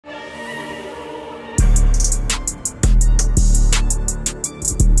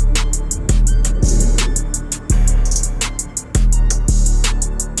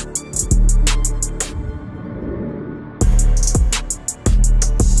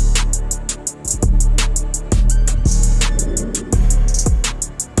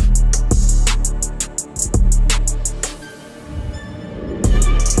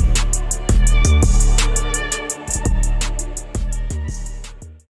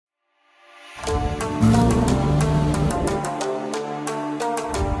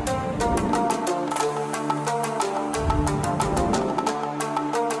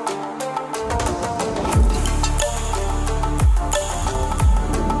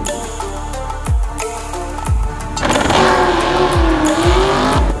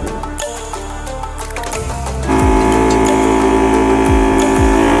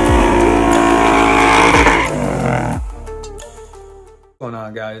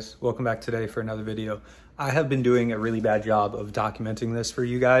guys, welcome back today for another video. I have been doing a really bad job of documenting this for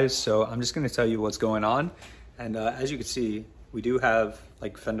you guys, so I'm just going to tell you what's going on. And as you can see, we do have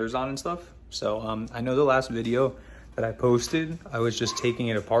like fenders on and stuff. So I know the last video that I posted, I was just taking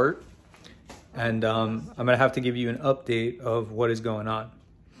it apart, and I'm gonna have to give you an update of what is going on.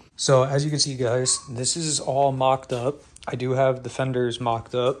 So as you can see, guys, this is all mocked up. I do have the fenders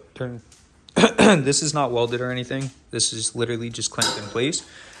mocked up. This is not welded or anything. This is literally just clamped in place.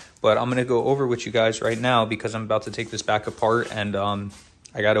 But I'm gonna go over with you guys right now because I'm about to take this back apart, and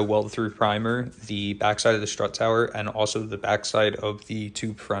I got to weld through primer the backside of the strut tower and also the backside of the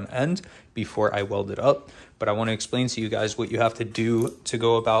tube front end before I weld it up. But I want to explain to you guys what you have to do to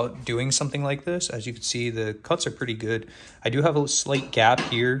go about doing something like this. As you can see, the cuts are pretty good. I do have a slight gap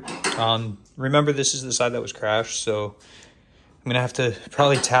here. Remember, this is the side that was crashed, so I'm gonna have to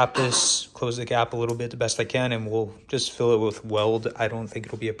probably tap this, close the gap a little bit the best I can, and we'll just fill it with weld. I don't think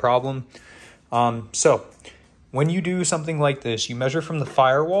it'll be a problem. So when you do something like this, you measure from the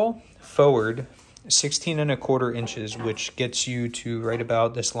firewall forward 16¼ inches, which gets you to right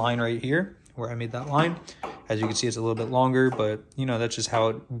about this line right here where I made that line. As you can see, it's a little bit longer, but you know, that's just how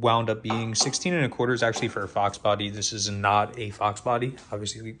it wound up being. 16¼ is actually for a Fox body. This is not a Fox body.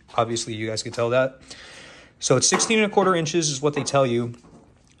 Obviously you guys could tell that. So it's 16¼ inches is what they tell you.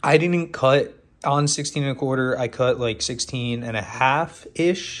 I didn't cut on 16¼. I cut like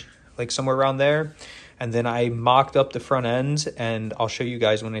 16½-ish, like somewhere around there. And then I mocked up the front end, and I'll show you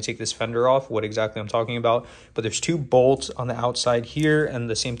guys when I take this fender off what exactly I'm talking about. But there's 2 bolts on the outside here and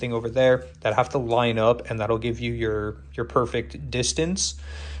the same thing over there that have to line up, and that'll give you your perfect distance.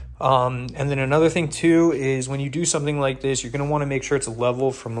 And then another thing too is when you do something like this, you're going to want to make sure it's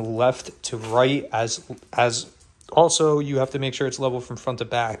level from left to right, as also you have to make sure it's level from front to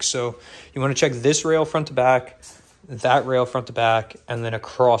back. So you want to check this rail front to back, that rail front to back, and then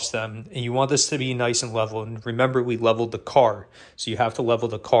across them. And you want this to be nice and level. And remember, we leveled the car, so you have to level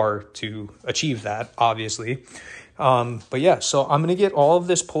the car to achieve that, obviously. But yeah, so I'm going to get all of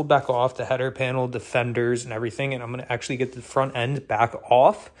this pulled back off, the header panel, the fenders and everything, and I'm going to actually get the front end back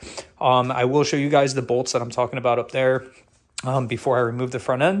off. I will show you guys the bolts that I'm talking about up there before I remove the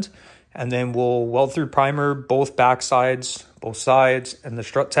front end, and then we'll weld through primer both sides, and the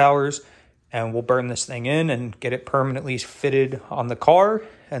strut towers, and we'll burn this thing in and get it permanently fitted on the car.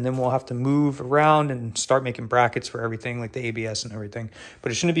 And then we'll have to move around and start making brackets for everything, like the ABS and everything.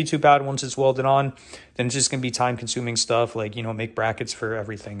 But it shouldn't be too bad once it's welded on. Then it's just going to be time-consuming stuff, like, you know, make brackets for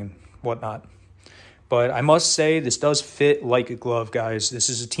everything and whatnot. But I must say, this does fit like a glove, guys. This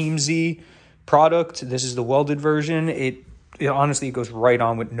is a Team Z product. This is the welded version. It honestly goes right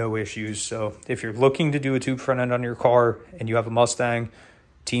on with no issues. So if you're looking to do a tube front end on your car and you have a Mustang,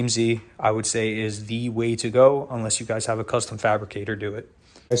 Team Z, I would say, is the way to go, unless you guys have a custom fabricator do it.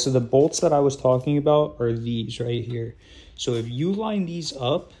 So the bolts that I was talking about are these right here. So if you line these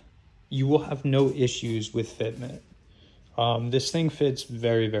up, you will have no issues with fitment. This thing fits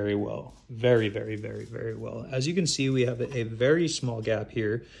very, very well. Very, very, very, very well. As you can see, we have a very small gap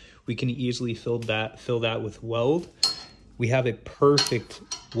here. We can easily fill that with weld. We have a perfect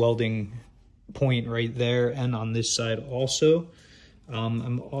welding point right there, and on this side also.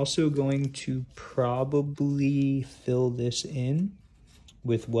 I'm also going to probably fill this in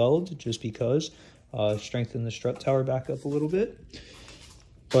with weld just because, strengthen the strut tower back up a little bit.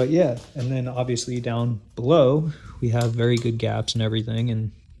 But yeah, and then obviously down below we have very good gaps and everything,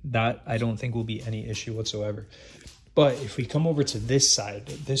 and that I don't think will be any issue whatsoever. But if we come over to this side,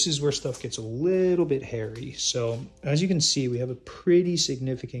 this is where stuff gets a little bit hairy. So as you can see, we have a pretty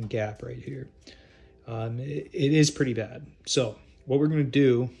significant gap right here. It is pretty bad. So what we're going to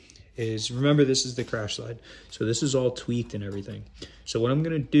do is, remember, this is the crash slide, so this is all tweaked and everything. So what I'm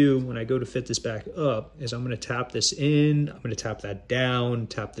going to do when I go to fit this back up is I'm going to tap this in, I'm going to tap that down,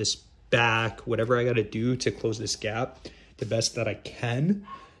 tap this back, whatever I got to do to close this gap the best that I can,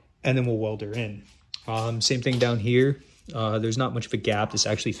 and then we'll weld her in. Same thing down here. There's not much of a gap. This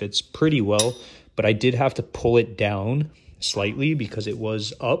actually fits pretty well, but I did have to pull it down slightly because it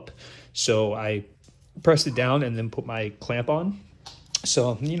was up, so I pressed it down and then put my clamp on.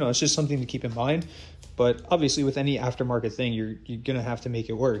 So, you know, it's just something to keep in mind. But obviously with any aftermarket thing, you're going to have to make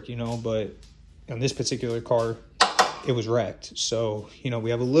it work, you know. But on this particular car, it was wrecked. So, you know,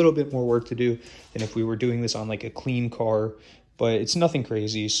 we have a little bit more work to do than if we were doing this on like a clean car. But it's nothing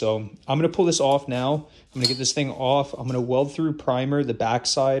crazy. So I'm going to pull this off now. I'm going to get this thing off. I'm going to weld through primer the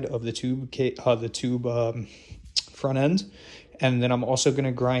backside of the tube front end. And then I'm also going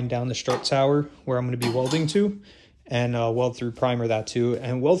to grind down the strut tower where I'm going to be welding to, and weld through primer that too.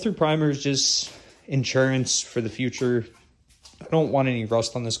 And weld through primer is just insurance for the future I don't want any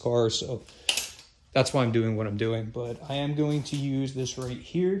rust on this car, so that's why I'm doing what I'm doing. But I am going to use this right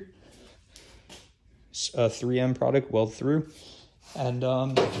here. It's a 3M product, weld through. And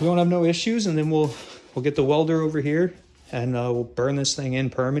we won't have no issues, and then we'll get the welder over here, and we'll burn this thing in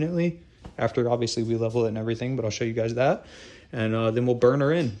permanently after obviously we level it and everything, but I'll show you guys that. And then we'll burn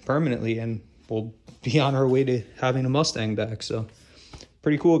her in permanently, and we'll be on our way to having a Mustang back. So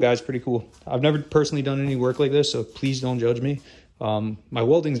pretty cool, guys, pretty cool. I've never personally done any work like this, so please don't judge me. My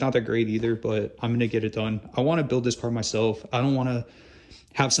welding's not that great either, but I'm gonna get it done. I want to build this car myself. I don't want to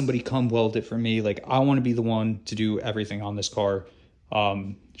have somebody come weld it for me. Like, I want to be the one to do everything on this car.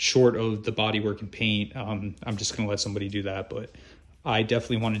 Short of the bodywork and paint, I'm just gonna let somebody do that, but I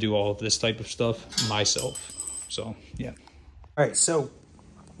definitely want to do all of this type of stuff myself. So yeah. All right, so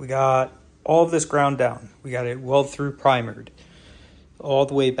we got all of this ground down. We got it weld through primered all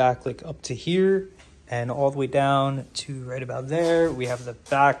the way back, like up to here, and all the way down to right about there. We have the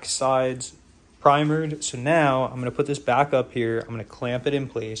back sides primered. So now I'm gonna put this back up here. I'm gonna clamp it in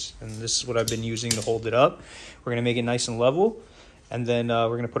place, and this is what I've been using to hold it up. We're gonna make it nice and level, and then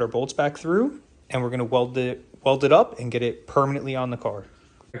we're gonna put our bolts back through, and we're gonna weld it up and get it permanently on the car.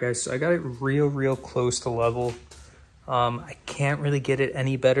 Okay, guys, so I got it real close to level. I can't really get it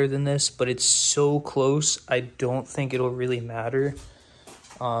any better than this, but it's so close, I don't think it'll really matter.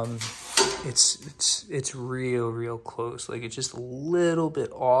 It's real close. Like, it's just a little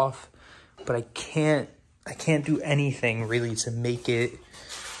bit off, but I can't do anything really to make it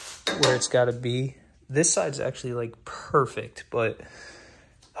where it's got to be. This side's actually like perfect, but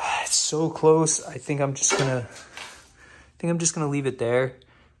it's so close. I think I'm just gonna leave it there.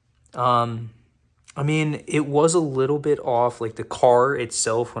 I mean, it was a little bit off, like the car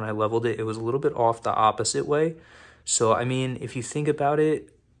itself, when I leveled it, it was a little bit off the opposite way. So, I mean, if you think about it,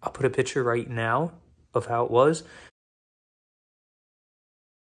 I'll put a picture right now of how it was.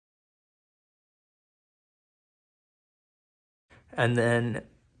 And then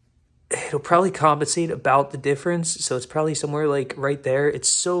it'll probably compensate about the difference. So it's probably somewhere like right there. It's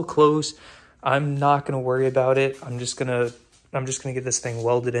so close. I'm not going to worry about it. I'm just going to get this thing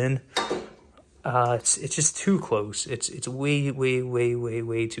welded in. It's just too close. It's way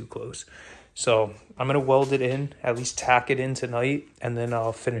too close. So I'm going to weld it in, at least tack it in tonight, and then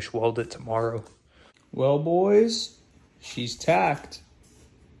I'll finish weld it tomorrow. Well, boys, she's tacked.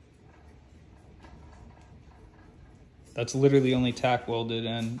 That's literally only tack welded,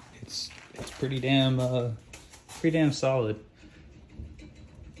 and it's pretty damn solid.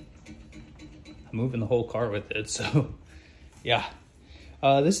 I'm moving the whole car with it, so yeah.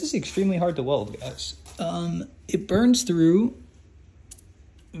 This is extremely hard to weld, guys. It burns through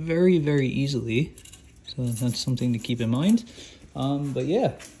very easily, so that's something to keep in mind. But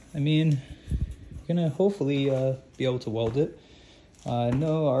yeah, I mean, we're gonna hopefully be able to weld it. I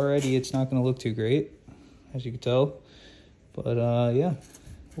know already it's not gonna look too great, as you can tell, but yeah,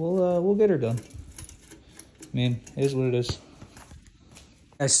 we'll get her done. I mean, it is what it is.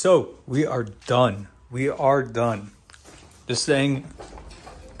 And so we are done. We are done. This thing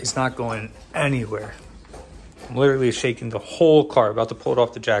is not going anywhere. I'm literally shaking the whole car, about to pull it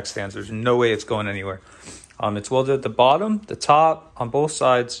off the jack stands. There's no way it's going anywhere. It's welded at the bottom, the top, on both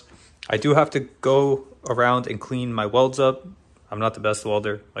sides. I do have to go around and clean my welds up. I'm not the best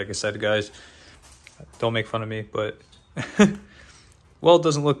welder, like I said, guys. Don't make fun of me, but weld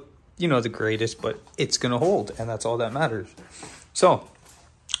doesn't look, you know, the greatest, but it's gonna hold, and that's all that matters. So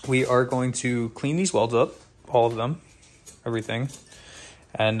we are going to clean these welds up, all of them, everything.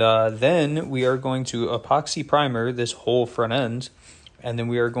 And then we are going to epoxy primer this whole front end, and then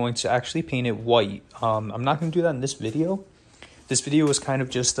we are going to actually paint it white. I'm not going to do that in this video. This video was kind of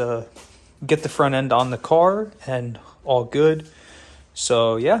just get the front end on the car and all good.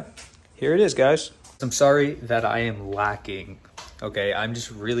 So yeah, here it is, guys. I'm sorry that I am lacking. Okay, I'm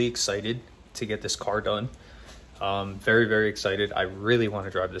just really excited to get this car done. Very excited. I really want to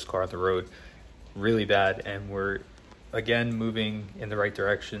drive this car on the road really bad, and we're again moving in the right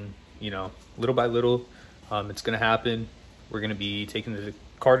direction, you know, little by little. It's gonna happen. We're gonna be taking the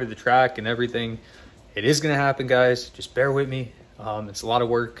car to the track and everything. It is gonna happen, guys. Just bear with me. It's a lot of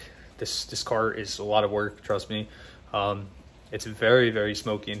work. This car is a lot of work, trust me. It's very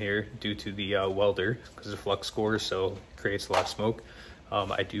smoky in here due to the welder, because of flux core, so it creates a lot of smoke.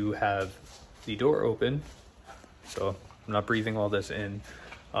 I do have the door open, so I'm not breathing all this in.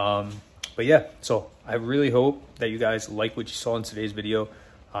 But yeah, so I really hope that you guys like what you saw in today's video.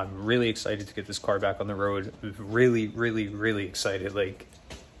 I'm really excited to get this car back on the road. Really excited. Like,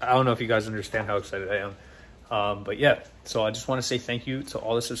 I don't know if you guys understand how excited I am. But yeah, so I just want to say thank you to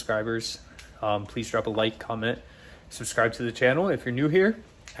all the subscribers. Please drop a like, comment, subscribe to the channel if you're new here.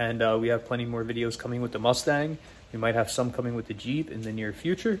 And we have plenty more videos coming with the Mustang. We might have some coming with the Jeep in the near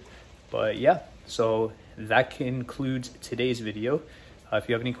future. But yeah, so that concludes today's video. If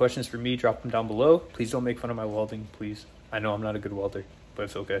you have any questions for me, drop them down below. Please don't make fun of my welding, please. I know I'm not a good welder, but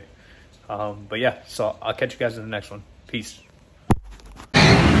it's okay. But yeah, so I'll catch you guys in the next one. Peace.